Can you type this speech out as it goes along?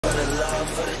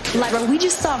Lyra, we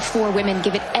just saw 4 women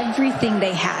give it everything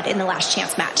they had in the last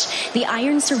chance match. The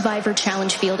Iron Survivor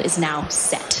Challenge field is now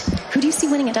set. Who do you see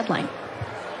winning at Deadline?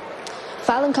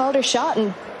 Fallon called her shot,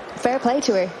 and fair play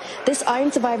to her. This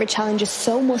Iron Survivor Challenge is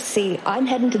so must-see. I'm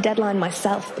heading to Deadline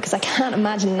myself because I can't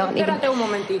imagine not even... Espérate un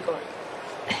momentico.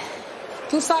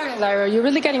 Tú sabes, Lyra, you're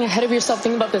really getting ahead of yourself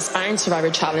thinking about this Iron Survivor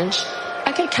Challenge.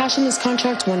 I could cash in this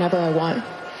contract whenever I want.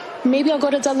 Maybe I'll go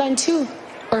to Deadline too.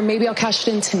 Or maybe I'll cash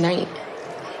it in tonight.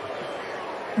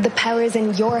 The power is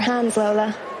in your hands,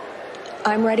 Lola.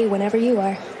 I'm ready whenever you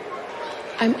are.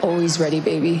 I'm always ready,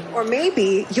 baby. Or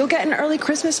maybe you'll get an early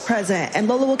Christmas present and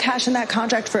Lola will cash in that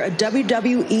contract for a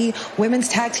WWE Women's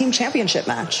Tag Team Championship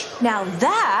match. Now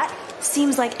that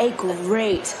seems like a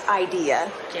great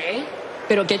idea. Okay.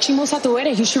 Pero qué chismosa tú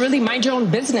eres. You should really mind your own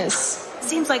business.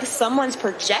 Seems like someone's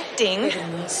projecting.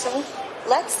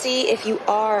 Let's see if you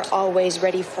are always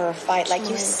ready for a fight like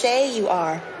you say you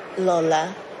are,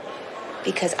 Lola.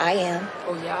 Because I am.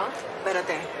 Oh, yeah?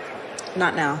 Espérate.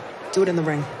 Not now. Do it in the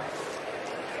ring.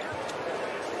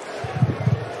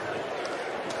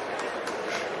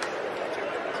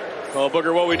 Well,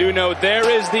 Booker, what we do know, there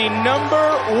is the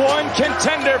 #1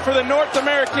 contender for the North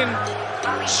American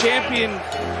champion.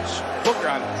 Booker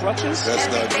on crutches? That's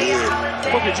not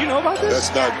good. Booker, did you know about this?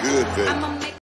 That's not good, baby.